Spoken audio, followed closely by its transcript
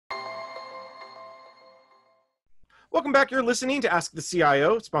Welcome back. You're listening to Ask the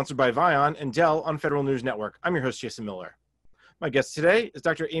CIO, sponsored by Vion and Dell on Federal News Network. I'm your host, Jason Miller. My guest today is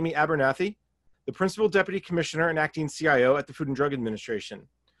Dr. Amy Abernathy, the Principal Deputy Commissioner and Acting CIO at the Food and Drug Administration.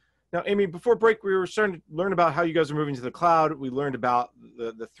 Now, Amy, before break, we were starting to learn about how you guys are moving to the cloud. We learned about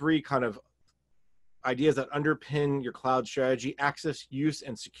the three kind of ideas that underpin your cloud strategy: access, use,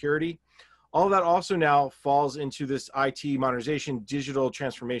 and security. All of that also now falls into this IT modernization, digital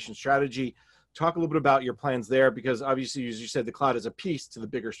transformation strategy. Talk a little bit about your plans there, because obviously, as you said, the cloud is a piece to the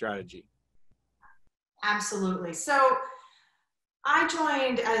bigger strategy. Absolutely. So I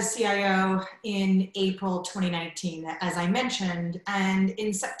joined as CIO in April 2019, as I mentioned, and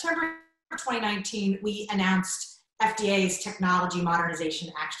in September 2019, we announced FDA's Technology Modernization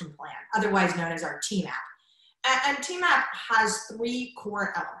Action Plan, otherwise known as our TMAP. And TMAP has three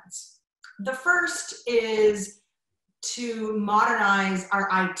core elements. The first is to modernize our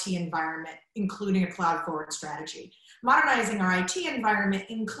IT environment, including a cloud-forward strategy. Modernizing our IT environment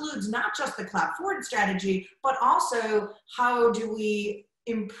includes not just the cloud-forward strategy, but also how do we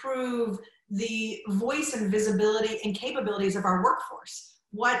improve the voice and visibility and capabilities of our workforce?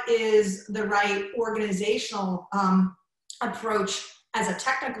 What is the right organizational approach as a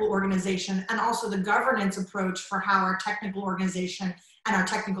technical organization, and also the governance approach for how our technical organization and our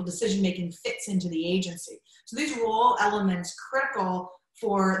technical decision-making fits into the agency. So these are all elements critical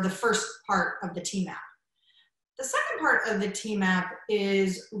for the first part of the TMAP. The second part of the TMAP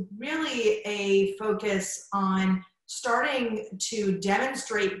is really a focus on starting to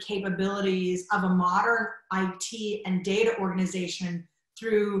demonstrate capabilities of a modern IT and data organization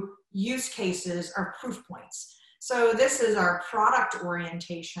through use cases or proof points. So this is our product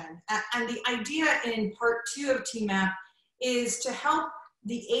orientation. And the idea in part 2 of TMAP is to help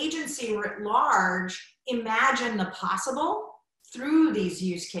the agency writ large imagine the possible through these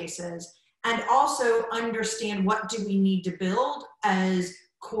use cases, and also understand what do we need to build as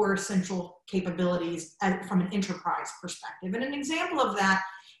core essential capabilities from an enterprise perspective. And an example of that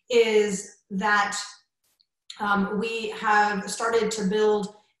is that we have started to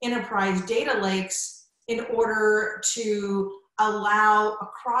build enterprise data lakes in order to allow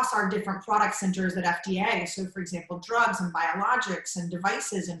across our different product centers at FDA, so for example, drugs and biologics and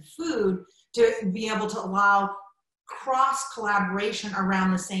devices and food, to be able to allow cross collaboration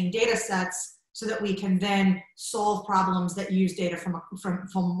around the same data sets so that we can then solve problems that use data from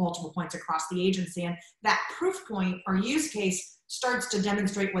multiple points across the agency. And that proof point or use case starts to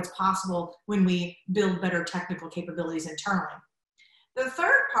demonstrate what's possible when we build better technical capabilities internally. The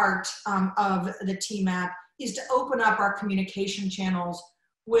third part of the TMAP is to open up our communication channels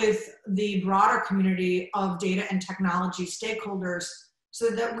with the broader community of data and technology stakeholders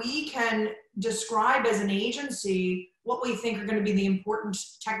so that we can describe as an agency what we think are going to be the important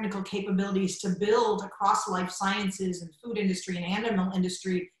technical capabilities to build across life sciences and food industry and animal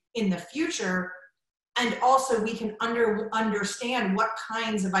industry in the future. And also we can understand what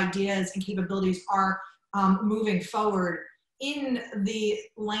kinds of ideas and capabilities are moving forward in the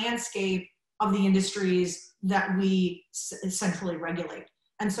landscape of the industries that we centrally regulate.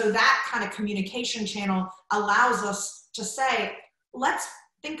 And so that kind of communication channel allows us to say, let's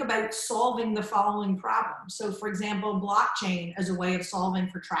think about solving the following problems. So for example, blockchain as a way of solving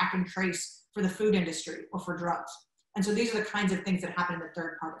for track and trace for the food industry or for drugs. And so these are the kinds of things that happen in the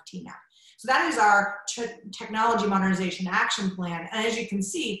third part of TMAP. So that is our Technology Modernization Action Plan. And as you can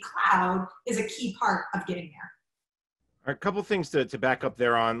see, cloud is a key part of getting there. All right, a couple things to back up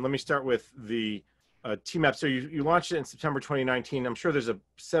there on. Let me start with the TMAP. So you launched it in September 2019. I'm sure there's a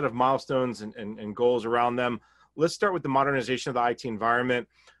set of milestones and goals around them. Let's start with the modernization of the IT environment.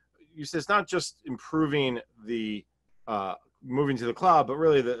 You said it's not just improving the moving to the cloud, but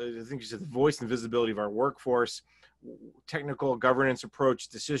really I think you said the voice and visibility of our workforce, technical governance approach,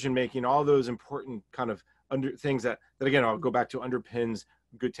 decision-making, all those important kind of things that again, I'll go back to underpins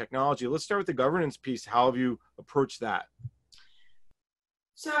good technology. Let's start with the governance piece. How have you approached that?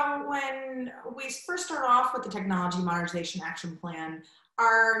 So when we first started off with the Technology Modernization Action Plan,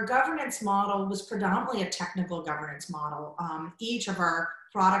 our governance model was predominantly a technical governance model. Each of our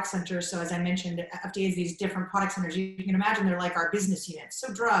product centers, so as I mentioned, FDA has these different product centers. You can imagine they're like our business units,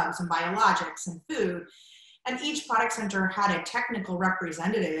 so drugs and biologics and food. And each product center had a technical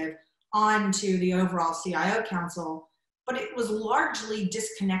representative onto the overall CIO council, but it was largely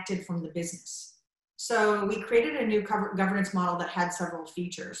disconnected from the business. So we created a new governance model that had several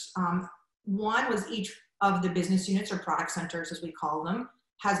features. One was each of the business units or product centers, as we call them,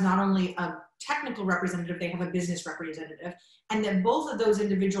 has not only a technical representative, they have a business representative, and that both of those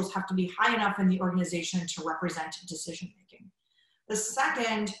individuals have to be high enough in the organization to represent decision making. The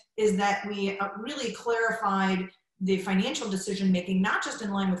second is that we really clarified the financial decision making, not just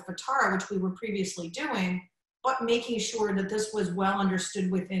in line with FATARA, which we were previously doing, but making sure that this was well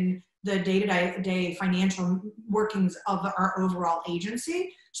understood within the day-to-day financial workings of our overall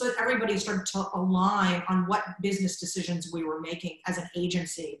agency, so that everybody started to align on what business decisions we were making as an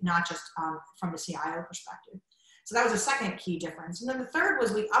agency, not just from a CIO perspective. So that was a second key difference. And then the third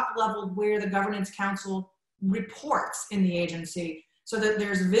was we up-leveled where the governance council reports in the agency so that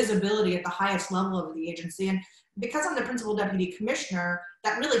there's visibility at the highest level of the agency. And because I'm the principal deputy commissioner,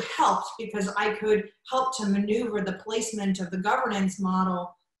 that really helped because I could help to maneuver the placement of the governance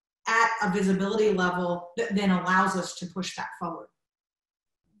model at a visibility level that then allows us to push that forward.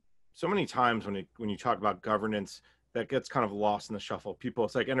 So many times when you talk about governance, that gets kind of lost in the shuffle. People,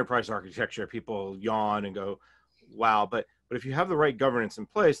 it's like enterprise architecture. People yawn and go, wow. But if you have the right governance in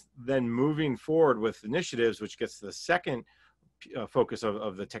place, then moving forward with initiatives, which gets to the second focus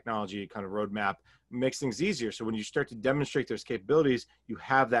of the technology kind of roadmap, makes things easier. So when you start to demonstrate those capabilities, you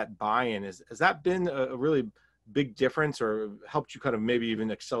have that buy-in. Has that been a really big difference or helped you kind of maybe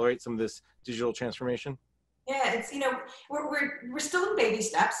even accelerate some of this digital transformation? Yeah, it's, we're still in baby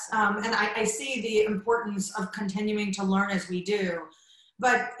steps, and I see the importance of continuing to learn as we do.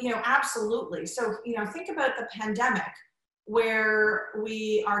 But, absolutely. So, think about the pandemic where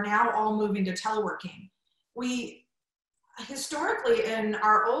we are now all moving to teleworking. We historically in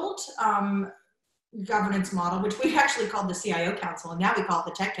our old governance model, which we actually called the CIO Council, and now we call it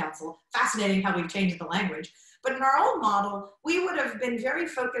the Tech Council. Fascinating how we've changed the language. But in our old model, we would have been very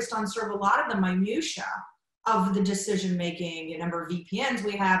focused on sort of a lot of the minutia of the decision making, the number of VPNs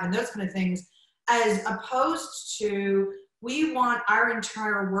we have and those kind of things, as opposed to we want our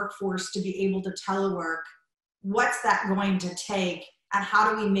entire workforce to be able to telework. What's that going to take, and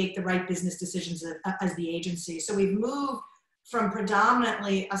how do we make the right business decisions as the agency? So we've moved from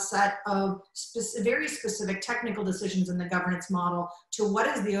predominantly a set of very specific technical decisions in the governance model to what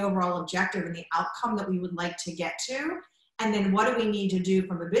is the overall objective and the outcome that we would like to get to, and then what do we need to do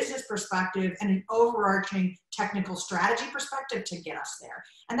from a business perspective and an overarching technical strategy perspective to get us there.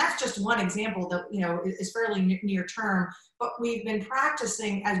 And that's just one example that is fairly near term, but we've been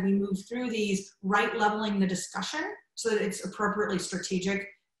practicing as we move through these, right leveling the discussion so that it's appropriately strategic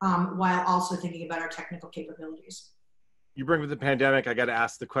while also thinking about our technical capabilities. You bring up the pandemic, I got to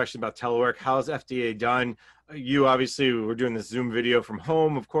ask the question about telework. How's FDA done? You obviously were doing this Zoom video from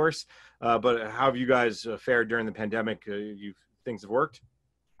home, of course, but how have you guys fared during the pandemic? Things have worked?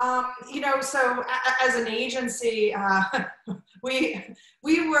 So as an agency, we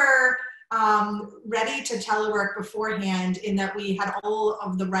were ready to telework beforehand in that we had all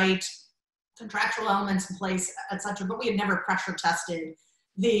of the right contractual elements in place, et cetera, but we had never pressure tested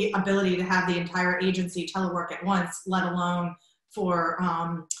the ability to have the entire agency telework at once, let alone for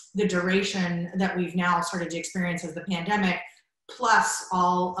the duration that we've now started to experience as the pandemic, plus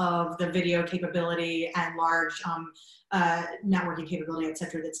all of the video capability and large networking capability, et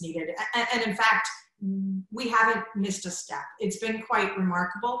cetera, that's needed. And in fact, we haven't missed a step. It's been quite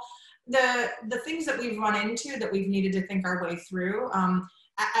remarkable. The things that we've run into that we've needed to think our way through,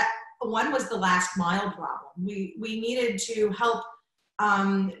 one was the last mile problem. We needed to help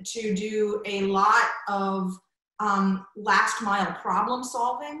to do a lot of last mile problem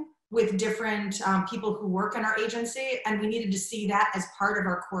solving with different people who work in our agency, and we needed to see that as part of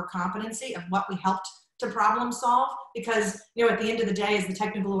our core competency of what we helped to problem solve, because at the end of the day, as the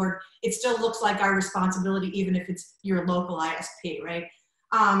technical org, it still looks like our responsibility, even if it's your local ISP, right?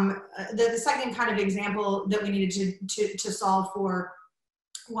 The second kind of example that we needed to solve for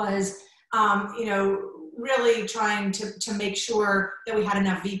was really trying to make sure that we had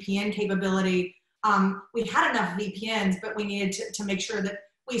enough VPN capability. We had enough VPNs, but we needed to make sure that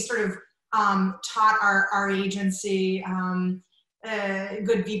we sort of taught our agency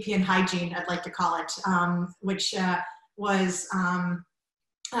good VPN hygiene, I'd like to call it, which was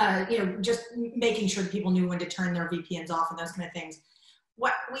just making sure that people knew when to turn their VPNs off and those kind of things.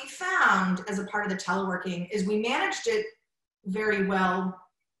 What we found as a part of the teleworking is we managed it very well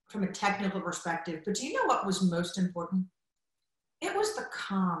from a technical perspective, but do you know what was most important? It was the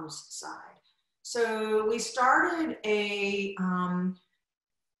comms side. So we started a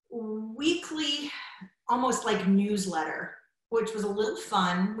weekly, almost like newsletter, which was a little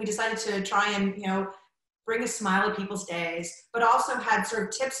fun. We decided to try and, bring a smile to people's days, but also had sort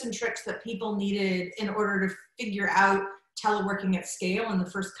of tips and tricks that people needed in order to figure out teleworking at scale in the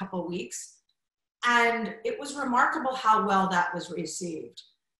first couple of weeks. And it was remarkable how well that was received.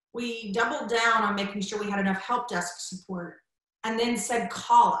 We doubled down on making sure we had enough help desk support, and then said,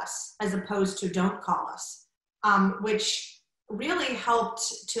 call us, as opposed to don't call us, which really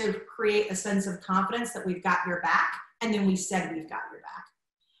helped to create a sense of confidence that we've got your back, and then we said we've got your back.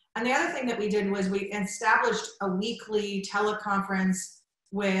 And the other thing that we did was we established a weekly teleconference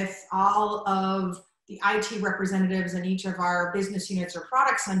with all of the IT representatives in each of our business units or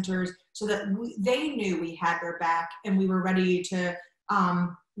product centers so that they knew we had their back and we were ready to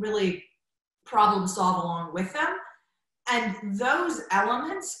really problem solve along with them. And those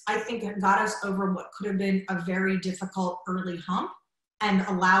elements, I think, got us over what could have been a very difficult early hump and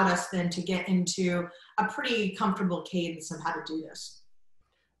allowed us then to get into a pretty comfortable cadence of how to do this.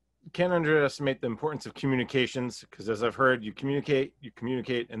 Can't underestimate the importance of communications, because as I've heard, you communicate,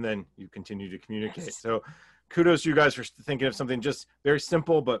 and then you continue to communicate. Yes. So kudos to you guys for thinking of something just very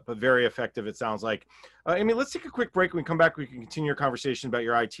simple, but very effective, it sounds like. Amy, let's take a quick break. When we come back, we can continue our conversation about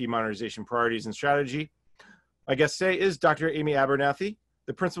your IT modernization priorities and strategy. My guest today is Dr. Amy Abernathy,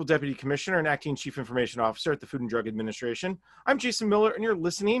 the Principal Deputy Commissioner and Acting Chief Information Officer at the Food and Drug Administration. I'm Jason Miller, and you're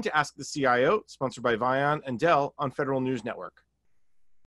listening to Ask the CIO, sponsored by Vion and Dell on Federal News Network.